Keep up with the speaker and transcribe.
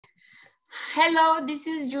Hello, this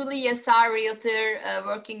is Julie Yasar, realtor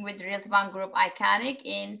working with Levent Group Iconic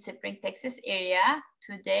in Spring, Texas area.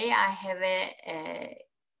 Today I have a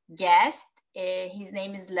guest. His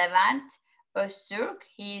name is Levent Ozturk.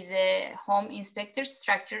 He's a home inspector,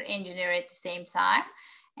 structure engineer at the same time.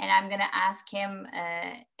 And I'm going to ask him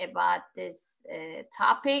about this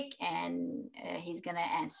topic and he's going to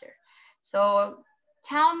answer. So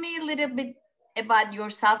tell me a little bit about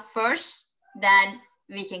yourself first, then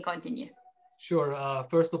we can continue. Sure.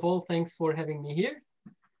 First of all, thanks for having me here.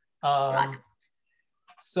 Welcome.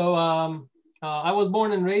 I was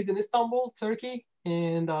born and raised in Istanbul, Turkey,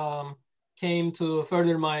 and came to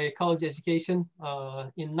further my college education.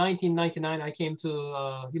 In 1999, I came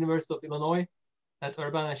to University of Illinois at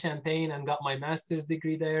Urbana-Champaign and got my master's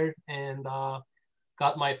degree there, and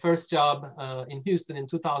got my first job in Houston in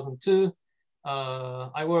 2002.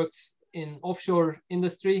 I worked in offshore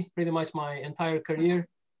industry pretty much my entire career.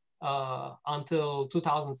 Until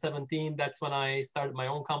 2017, that's when I started my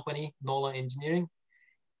own company, NOLA Engineering.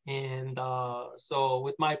 And so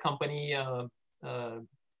with my company,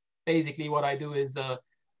 basically what I do is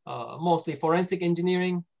mostly forensic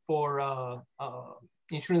engineering for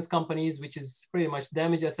insurance companies, which is pretty much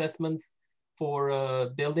damage assessments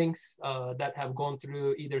for buildings that have gone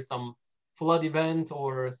through either some flood event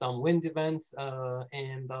or some wind event.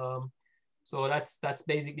 So that's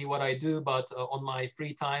basically what I do. But on my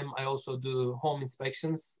free time, I also do home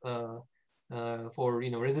inspections for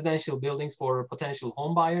residential buildings for potential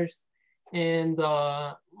home buyers. And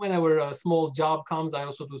whenever a small job comes, I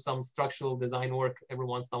also do some structural design work every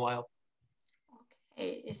once in a while.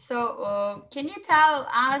 Okay, so can you tell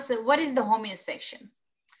us what is the home inspection?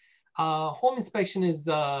 Home inspection is,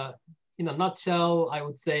 in a nutshell, I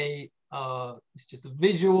would say it's just a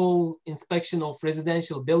visual inspection of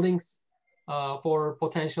residential buildings for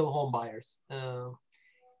potential home buyers. From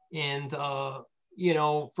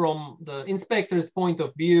the inspector's point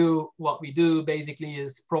of view, what we do basically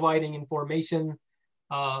is providing information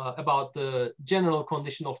about the general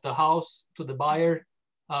condition of the house to the buyer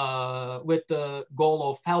with the goal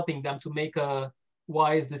of helping them to make a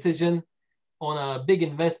wise decision on a big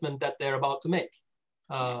investment that they're about to make.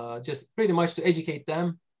 Just pretty much to educate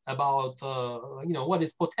them about what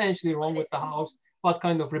is potentially wrong with the house, what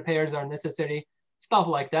kind of repairs are necessary, stuff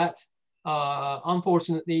like that.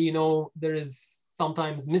 Unfortunately, there is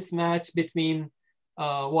sometimes mismatch between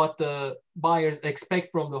what the buyers expect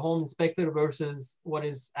from the home inspector versus what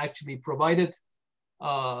is actually provided.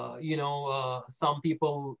 Some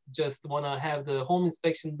people just want to have the home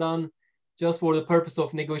inspection done just for the purpose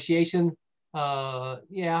of negotiation.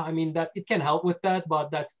 That it can help with that,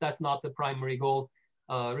 but that's not the primary goal.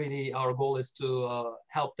 Really, our goal is to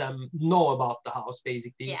help them know about the house,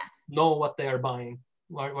 basically, know what they are buying,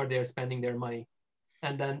 where they're spending their money,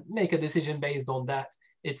 and then make a decision based on that.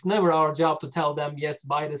 It's never our job to tell them, yes,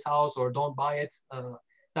 buy this house or don't buy it.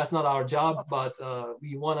 That's not our job, but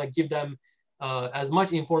we want to give them as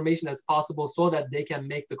much information as possible so that they can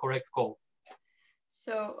make the correct call.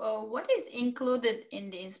 So what is included in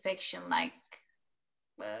the inspection? Like,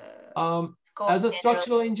 as a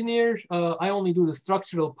structural engineer, I only do the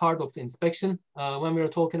structural part of the inspection. When we're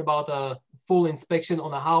talking about a full inspection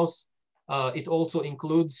on a house, it also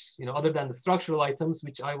includes, other than the structural items,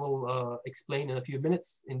 which I will explain in a few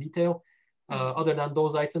minutes in detail. Other than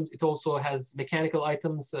those items, it also has mechanical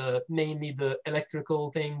items, mainly the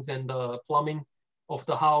electrical things and the plumbing of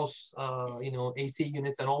the house, AC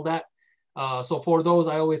units and all that. So for those,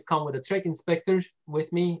 I always come with a trach inspector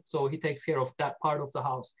with me, so he takes care of that part of the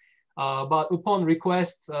house. But upon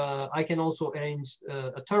request, I can also arrange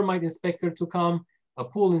a termite inspector to come, a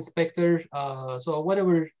pool inspector, so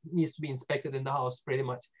whatever needs to be inspected in the house, pretty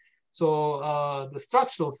much. So the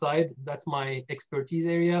structural side, that's my expertise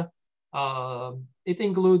area. It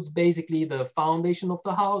includes basically the foundation of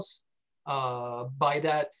the house. By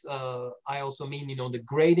that, I also mean, the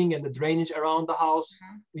grading and the drainage around the house,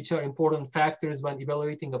 which are important factors when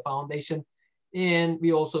evaluating a foundation. And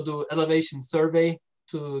we also do elevation survey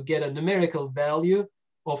to get a numerical value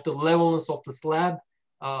of the levelness of the slab.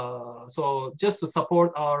 So just to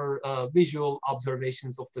support our visual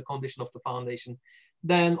observations of the condition of the foundation.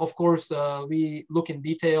 Then, of course, we look in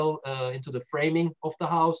detail into the framing of the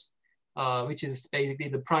house, which is basically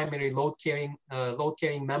the primary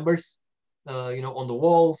load-carrying members. On the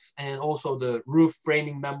walls, and also the roof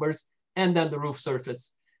framing members, and then the roof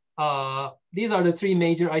surface. These are the three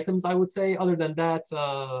major items, I would say. Other than that,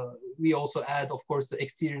 we also add, of course, the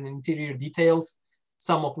exterior and interior details,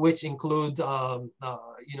 some of which include,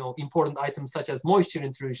 important items such as moisture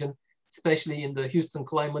intrusion, especially in the Houston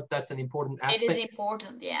climate. That's an important aspect. It is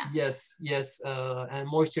important, yeah. Yes, yes. And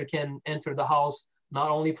moisture can enter the house not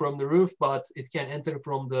only from the roof, but it can enter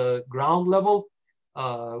from the ground level,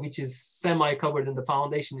 which is semi-covered in the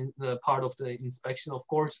foundation part of the inspection, of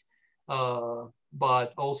course.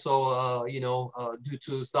 But also, due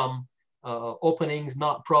to some openings,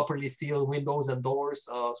 not properly sealed windows and doors.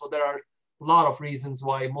 So there are a lot of reasons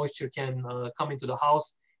why moisture can come into the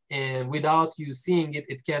house. And without you seeing it,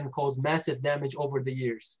 it can cause massive damage over the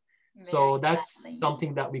years. So that's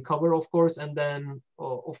something that we cover, of course. And then,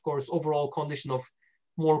 of course, overall condition of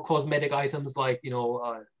more cosmetic items like,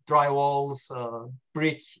 drywalls,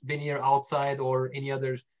 brick, veneer outside, or any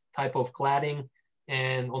other type of cladding,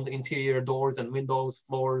 and on the interior doors and windows,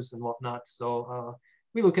 floors, and whatnot. So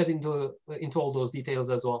we look into all those details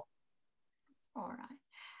as well. All right.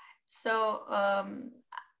 So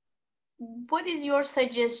what is your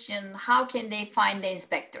suggestion? How can they find the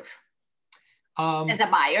inspector as a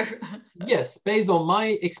buyer? Yes, based on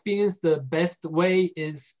my experience, the best way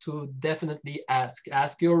is to definitely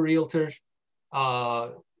ask your realtor.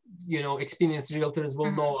 Experienced realtors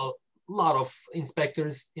will know a lot of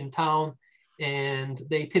inspectors in town, and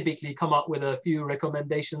they typically come up with a few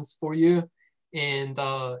recommendations for you. And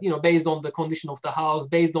based on the condition of the house,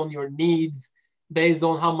 based on your needs, based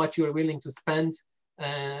on how much you're willing to spend,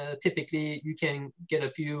 typically you can get a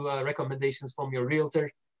few recommendations from your realtor.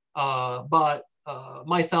 But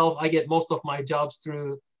myself, I get most of my jobs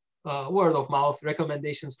through word of mouth,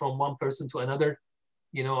 recommendations from one person to another.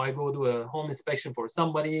 I go to a home inspection for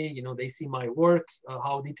somebody, they see my work,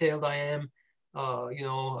 how detailed I am,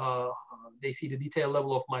 they see the detail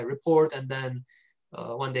level of my report, and then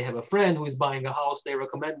when they have a friend who is buying a house, they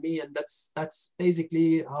recommend me, and that's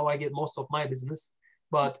basically how I get most of my business.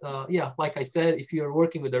 But yeah, like I said, if you're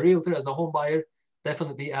working with a realtor as a home buyer,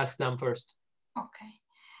 definitely ask them first. Okay.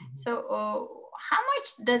 So how much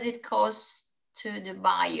does it cost to the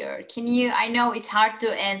buyer? I know it's hard to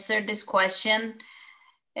answer this question.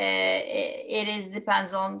 It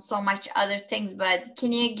depends on so much other things, but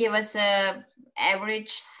can you give us a average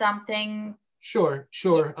something? Sure.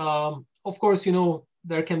 Of course,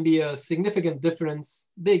 there can be a significant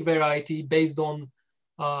difference, big variety based on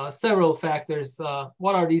several factors.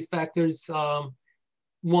 What are these factors?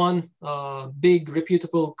 One, big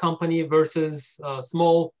reputable company versus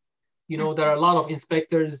small. There are a lot of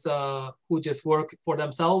inspectors who just work for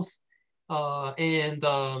themselves, and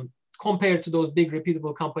compared to those big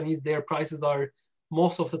reputable companies, their prices are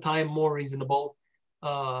most of the time more reasonable,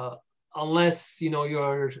 unless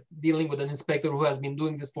you're dealing with an inspector who has been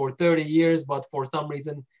doing this for 30 years, but for some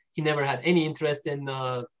reason he never had any interest in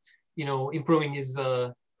improving his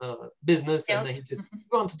business, and he just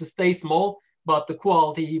wanted to stay small, but the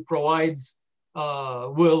quality he provides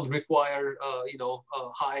will require a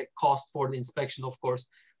high cost for the inspection, of course.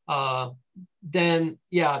 Then,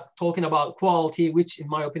 yeah, talking about quality, which in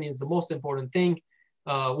my opinion is the most important thing.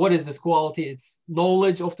 What is this quality? It's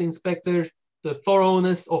knowledge of the inspector, the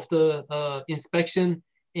thoroughness of the inspection,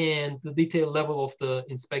 and the detail level of the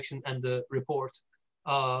inspection and the report.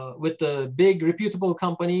 With the big reputable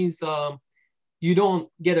companies, you don't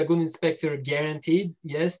get a good inspector guaranteed.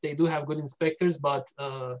 Yes, they do have good inspectors, but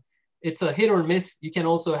it's a hit or miss. You can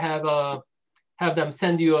also have them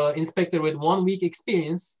send you an inspector with 1 week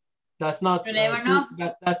experience. That's not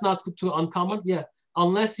that's not too uncommon. Yeah,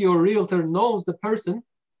 unless your realtor knows the person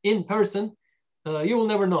in person, you will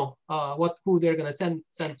never know who they're gonna send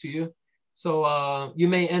to you. So you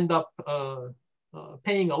may end up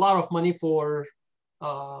paying a lot of money for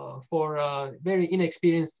a very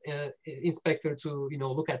inexperienced inspector to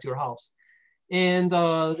look at your house. And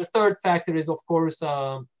the third factor is, of course,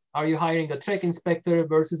 are you hiring a track inspector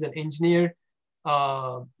versus an engineer?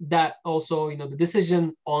 That also, the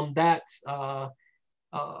decision on that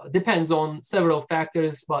depends on several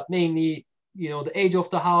factors, but mainly, the age of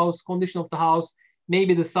the house, condition of the house,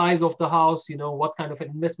 maybe the size of the house, what kind of an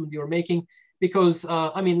investment you're making. Because,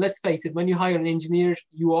 let's face it, when you hire an engineer,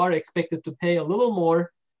 you are expected to pay a little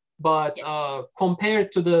more, but yes,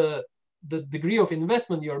 compared to the degree of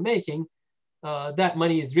investment you're making, that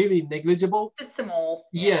money is really negligible. It's small.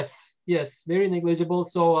 Yeah. Yes, very negligible.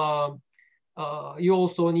 So you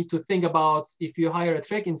also need to think about if you hire a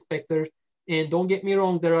track inspector, and don't get me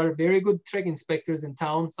wrong, there are very good track inspectors in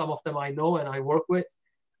town. Some of them I know and I work with,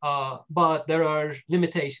 but there are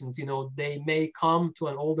limitations. They may come to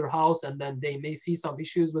an older house and then they may see some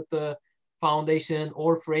issues with the foundation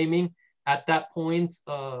or framing. At that point,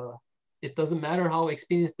 it doesn't matter how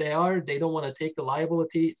experienced they are. They don't want to take the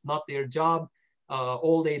liability. It's not their job.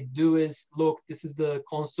 All they do is, look, this is the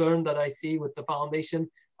concern that I see with the foundation.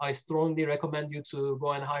 I strongly recommend you to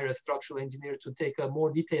go and hire a structural engineer to take a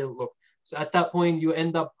more detailed look. So at that point, you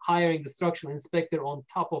end up hiring the structural inspector on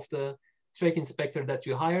top of the trach inspector that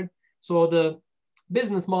you hired. So the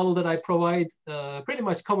business model that I provide pretty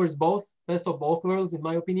much covers both, best of both worlds, in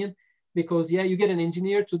my opinion, because yeah, you get an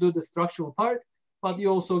engineer to do the structural part, but you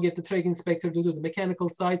also get the trach inspector to do the mechanical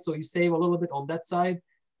side. So you save a little bit on that side.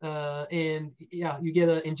 And yeah, you get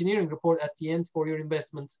an engineering report at the end for your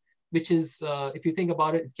investment, which is, if you think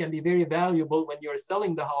about it, it can be very valuable when you're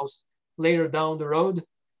selling the house later down the road.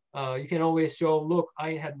 You can always show, look,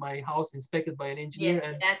 I had my house inspected by an engineer, Yes,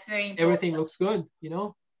 and that's very important. everything looks good, you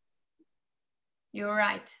know? You're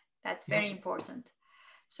right. That's very important.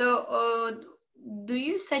 So do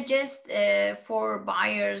you suggest for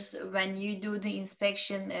buyers, when you do the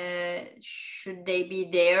inspection, should they be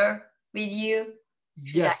there with you?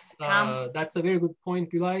 Should Yes, that's a very good point,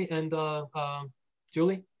 Gulay and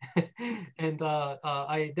Julie. And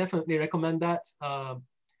I definitely recommend that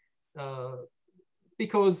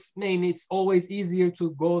because mainly it's always easier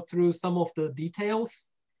to go through some of the details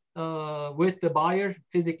with the buyer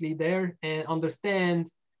physically there and understand.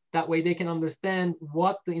 That way they can understand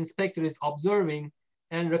what the inspector is observing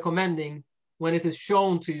and recommending when it is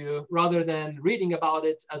shown to you, rather than reading about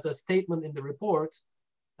it as a statement in the report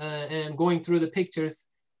and going through the pictures.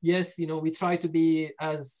 Yes, you know, we try to be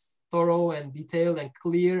as thorough and detailed and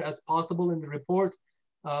clear as possible in the report,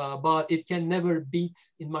 but it can never beat,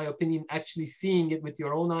 in my opinion, actually seeing it with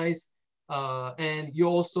your own eyes. And you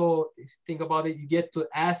also think about it, you get to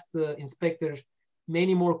ask the inspector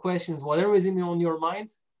many more questions. Whatever is on your mind,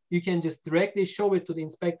 you can just directly show it to the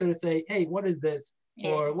inspector and say, hey, what is this?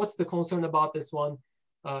 Yes. Or what's the concern about this one?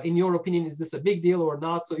 In your opinion, is this a big deal or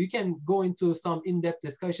not? So you can go into some in-depth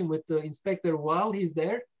discussion with the inspector while he's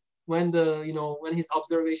there, when when his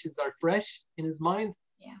observations are fresh in his mind.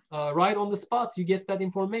 Yeah. Right on the spot, you get that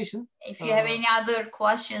information. If you have any other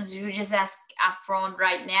questions, you just ask upfront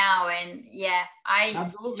right now. And yeah, I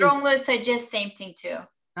absolutely strongly suggest same thing too.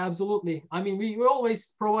 Absolutely. I mean, we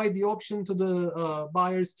always provide the option to the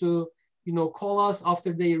buyers to, call us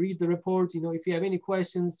after they read the report. If you have any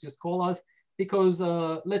questions, just call us, because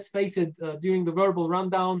let's face it, during the verbal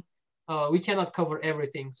rundown, we cannot cover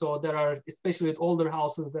everything. So there are, especially with older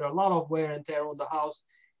houses, there are a lot of wear and tear on the house,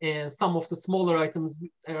 and some of the smaller items,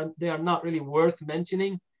 they are not really worth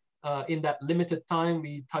mentioning. In that limited time,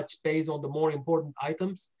 we touch base on the more important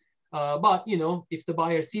items. But, if the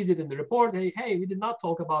buyer sees it in the report, hey, we did not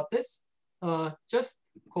talk about this, just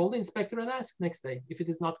call the inspector and ask next day if it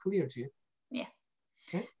is not clear to you. Yeah.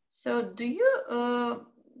 Okay. So do you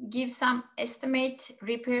give some estimate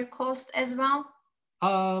repair cost as well?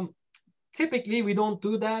 Typically, we don't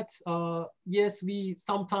do that. Yes, we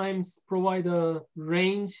sometimes provide a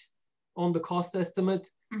range on the cost estimate.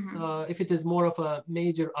 Mm-hmm. If it is more of a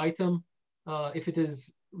major item, if it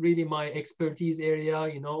is really my expertise area,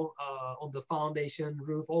 on the foundation,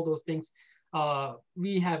 roof, all those things,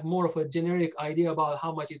 we have more of a generic idea about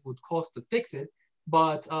how much it would cost to fix it.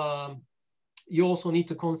 But you also need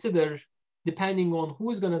to consider, depending on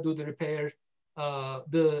who's going to do the repair,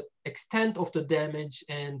 the extent of the damage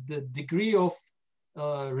and the degree of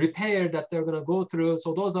repair that they're going to go through.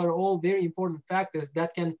 So those are all very important factors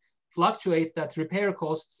that can fluctuate that repair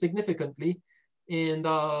cost significantly. And,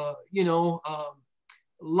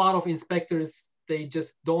 a lot of inspectors, they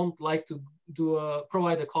just don't like to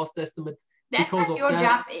provide a cost estimate. That's not your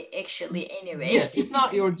job, actually, anyway. Yes, it's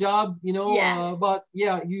not your job, yeah. But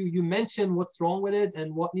yeah, you mention what's wrong with it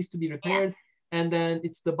and what needs to be repaired. Yeah. And then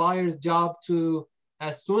it's the buyer's job to,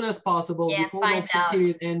 as soon as possible, before the option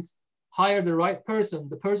period ends, hire the right person,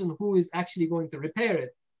 the person who is actually going to repair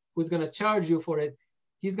it, who's going to charge you for it.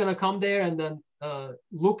 He's going to come there and then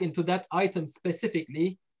look into that item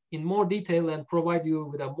specifically in more detail and provide you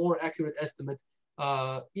with a more accurate estimate.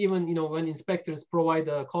 Even, when inspectors provide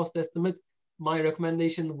a cost estimate, my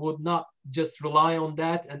recommendation would not just rely on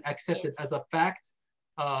that and accept it as a fact.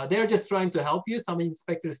 They're just trying to help you. Some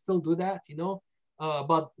inspectors still do that,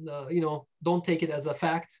 but don't take it as a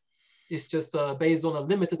fact. It's just based on a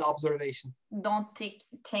limited observation. Don't think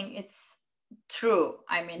it's true.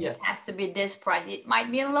 I mean, yes. It has to be this price. It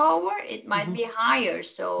might be lower, it might mm-hmm. be higher.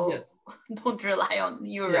 So yes. Don't rely on,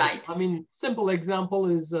 you're yes. right. I mean, simple example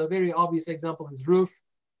is a very obvious example is roof.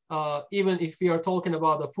 Even if we are talking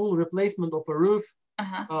about a full replacement of a roof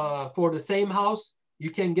for the same house, you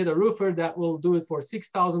can get a roofer that will do it for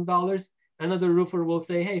 $6,000. Another roofer will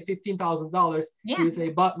say, hey, $15,000. Yeah. You say,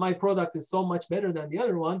 but my product is so much better than the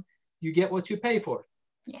other one. You get what you pay for.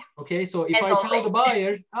 Yeah. Okay. So if I tell the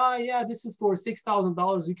buyer, yeah, this is for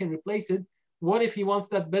 $6,000, you can replace it. What if he wants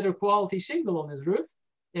that better quality shingle on his roof?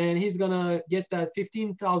 and he's gonna get that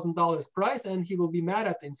 $15,000 price, and he will be mad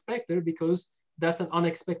at the inspector because that's an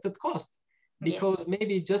unexpected cost. Because yes.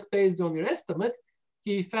 maybe just based on your estimate,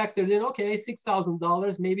 he factored in, okay,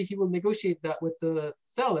 $6,000, maybe he will negotiate that with the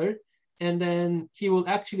seller, and then he will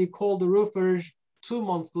actually call the roofer 2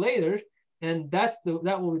 months later, and that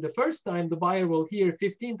will be the first time the buyer will hear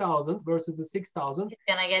 15,000 versus the 6,000. He's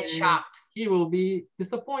gonna get shocked. He will be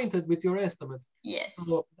disappointed with your estimate. Yes.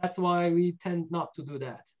 So that's why we tend not to do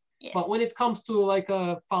that. Yes. But when it comes to like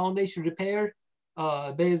a foundation repair,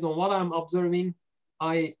 based on what I'm observing,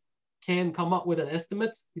 I can come up with an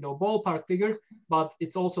estimate, ballpark figure, but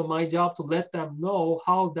it's also my job to let them know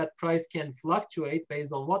how that price can fluctuate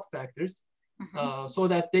based on what factors, so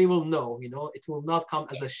that they will know, it will not come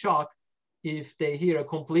as a shock if they hear a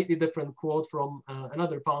completely different quote from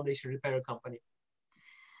another foundation repair company.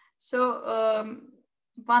 So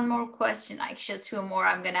one more question, actually 2 more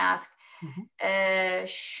I'm gonna ask.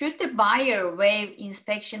 Should the buyer waive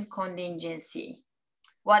inspection contingency?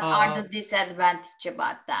 What are the disadvantages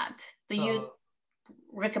about that? Do you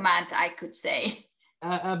recommend, I could say?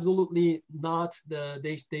 Absolutely not.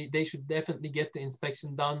 They should definitely get the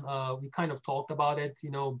inspection done. We kind of talked about it,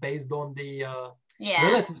 based on the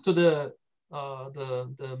relative to the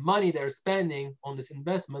money they're spending on this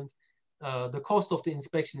investment, the cost of the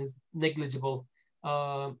inspection is negligible.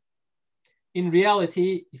 In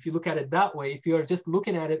reality, if you look at it that way, if you're just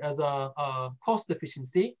looking at it as a cost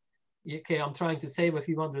efficiency, okay, I'm trying to save a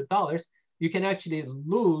few $100s, you can actually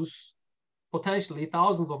lose potentially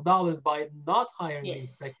thousands of dollars by not hiring the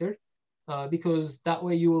inspector, because that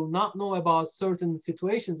way you will not know about certain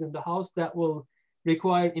situations in the house that will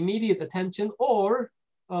require immediate attention, or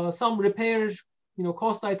some repair,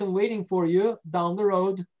 cost item waiting for you down the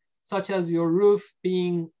road, such as your roof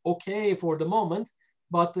being okay for the moment,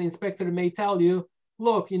 but the inspector may tell you,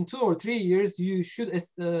 look, in 2 or 3 years, you should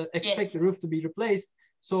expect the roof to be replaced.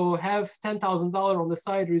 So have $10,000 on the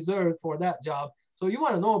side reserved for that job. So you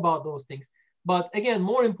want to know about those things. But again,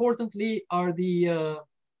 more importantly are the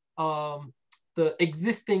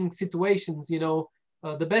existing situations.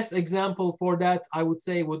 The best example for that, I would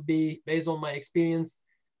say, would be, based on my experience,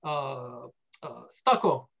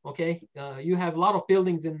 stucco. Okay, you have a lot of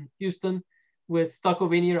buildings in Houston with stucco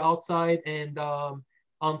veneer outside, and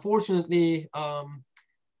unfortunately,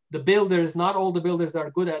 the builders, not all the builders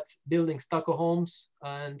are good at building stucco homes,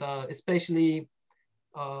 and especially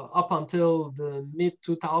up until the mid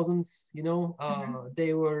 2000s,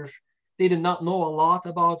 they did not know a lot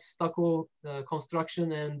about stucco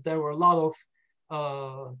construction, and there were a lot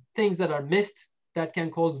of things that are missed that can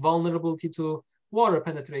cause vulnerability to water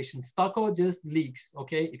penetration. Stucco just leaks,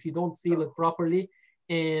 okay, if you don't seal it properly.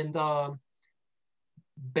 And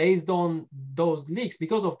based on those leaks,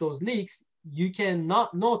 because of those leaks, you can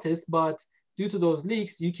not notice, but due to those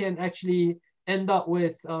leaks, you can actually end up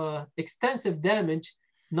with extensive damage,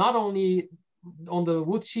 not only on the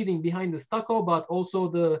wood sheathing behind the stucco, but also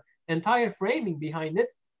the entire framing behind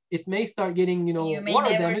it. It may start getting,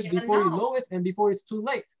 water damage before you know it, and before it's too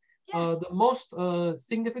late. The most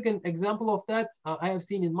significant example of that I have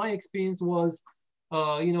seen in my experience was,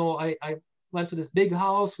 I went to this big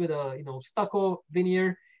house with a, stucco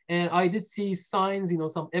veneer, and I did see signs,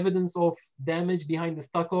 some evidence of damage behind the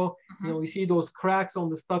stucco. You see those cracks on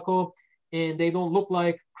the stucco, and they don't look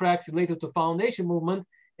like cracks related to foundation movement.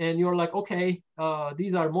 And you're like, okay,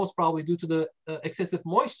 these are most probably due to the excessive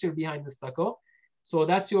moisture behind the stucco. So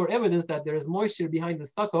that's your evidence that there is moisture behind the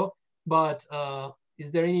stucco. But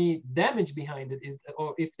is there any damage behind it?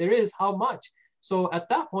 Or if there is, how much? So at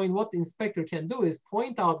that point, what the inspector can do is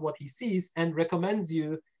point out what he sees and recommends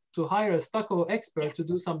you to hire a stucco expert to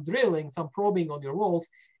do some drilling, some probing on your walls,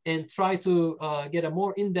 and try to get a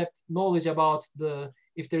more in-depth knowledge about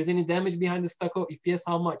if there's any damage behind the stucco, if yes,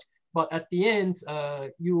 how much. But at the end,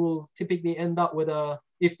 you will typically end up with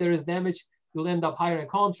if there is damage, you'll end up hiring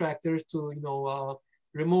contractors to,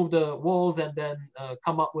 remove the walls and then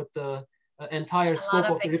come up with the entire scope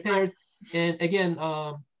of the repairs. And again,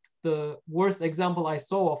 the worst example I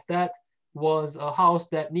saw of that was a house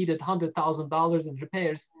that needed $100,000 in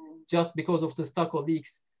repairs just because of the stucco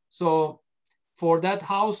leaks. So for that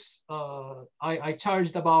house, I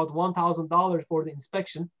charged about $1,000 for the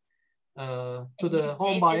inspection to the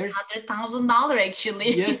home buyer. $100,000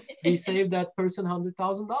 actually. Yes, we saved that person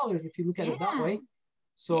 $100,000 if you look at it that way.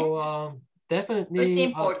 So definitely, it's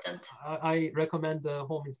important. I recommend the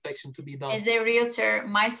home inspection to be done. As a realtor,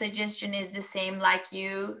 my suggestion is the same like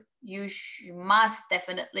you. You must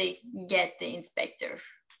definitely get the inspector.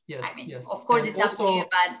 Yes, I mean, yes. of course, and it's also, up to you,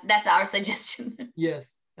 but that's our suggestion.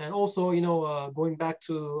 Yes, and also, going back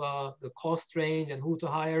to the cost range and who to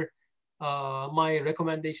hire, my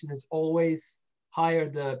recommendation is always hire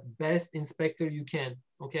the best inspector you can,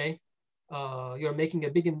 okay? You're making a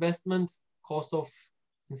big investment, cost of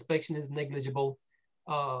inspection is negligible.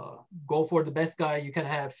 Go for the best guy you can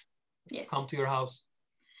have come to your house.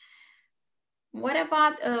 What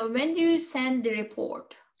about when do you send the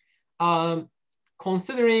report?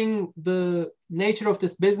 Considering the nature of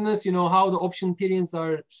this business, you know, how the option periods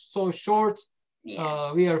are so short,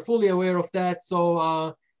 we are fully aware of that.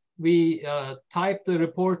 So we type the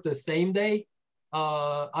report the same day.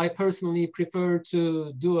 I personally prefer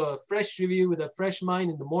to do a fresh review with a fresh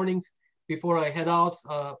mind in the mornings before I head out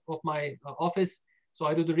of my office. So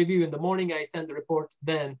I do the review in the morning, I send the report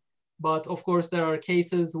then. But of course, there are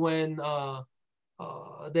cases when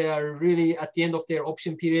they are really at the end of their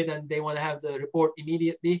option period and they want to have the report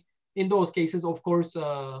immediately. In those cases, of course,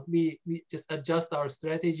 we just adjust our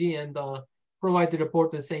strategy and provide the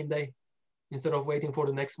report the same day instead of waiting for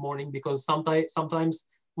the next morning, because sometimes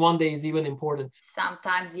one day is even important.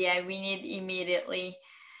 Sometimes, yeah, we need immediately.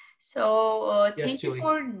 So thank you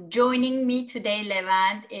for joining me today,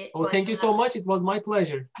 Levent. Thank you so much. It was my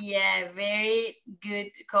pleasure. Yeah, very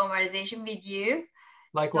good conversation with you.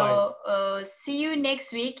 Likewise. So see you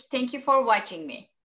next week. Thank you for watching me.